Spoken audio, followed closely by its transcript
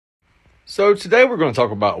So today we're going to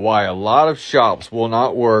talk about why a lot of shops will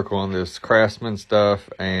not work on this Craftsman stuff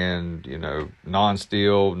and,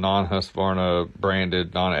 non-steel, non-Husqvarna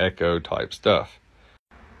branded, non-Echo type stuff.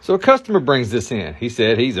 So a customer brings this in. He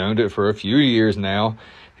said he's owned it for a few years now.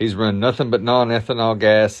 He's run nothing but non-ethanol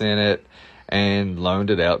gas in it and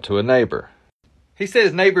loaned it out to a neighbor. He said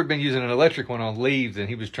his neighbor had been using an electric one on leaves and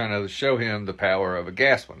he was trying to show him the power of a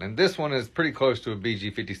gas one. And this one is pretty close to a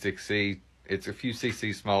BG56C. It's a few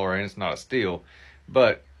cc smaller and it's not a steel,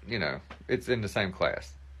 but, it's in the same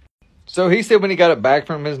class. So he said when he got it back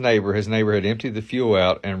from his neighbor had emptied the fuel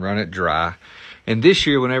out and run it dry. And this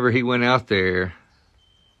year, whenever he went out there,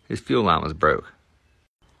 his fuel line was broke.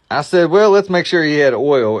 I said, well, let's make sure he had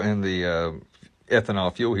oil in the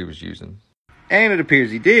ethanol fuel he was using. And it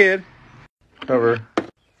appears he did. Cover,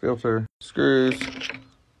 filter, screws.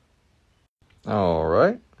 All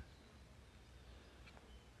right.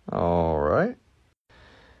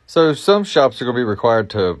 So some shops are going to be required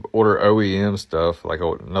to order OEM stuff, like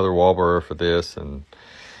another wallborer for this, and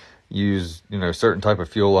use, certain type of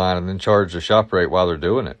fuel line and then charge the shop rate while they're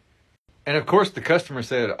doing it. And of course the customer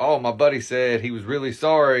said, oh, my buddy said he was really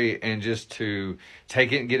sorry and just to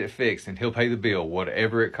take it and get it fixed and he'll pay the bill,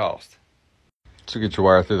 whatever it costs. So get your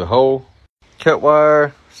wire through the hole, cut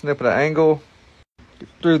wire, snip at an angle, get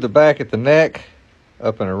through the back at the neck,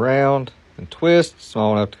 up and around, and twist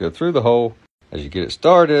small enough to go through the hole. As you get it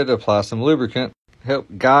started, apply some lubricant. Help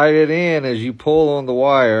guide it in as you pull on the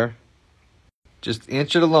wire. Just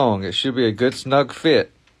inch it along. It should be a good snug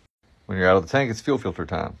fit. When you're out of the tank, it's fuel filter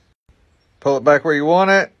time. Pull it back where you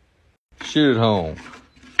want it. Shoot it home.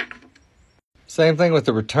 Same thing with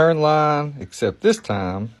the return line, except this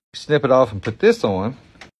time, snip it off and put this on.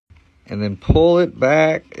 And then pull it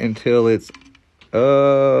back until it's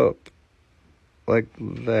up like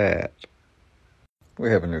that.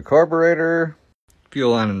 We have a new carburetor,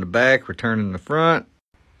 fuel line in the back, return in the front.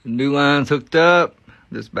 The new line's hooked up.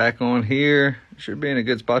 This back on here should be in a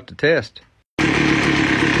good spot to test.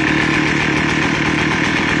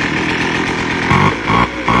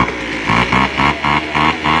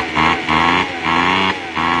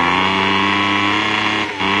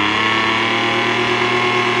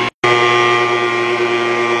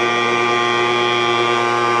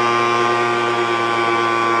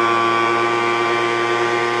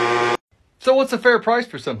 So what's a fair price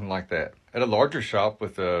for something like that? At a larger shop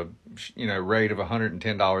with a rate of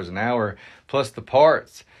 $110 an hour plus the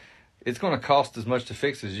parts, it's going to cost as much to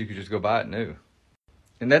fix as you could just go buy it new.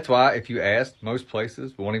 And that's why if you ask, most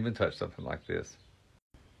places won't even touch something like this.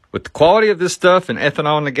 With the quality of this stuff and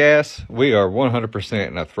ethanol in the gas, we are 100%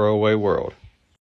 in a throwaway world.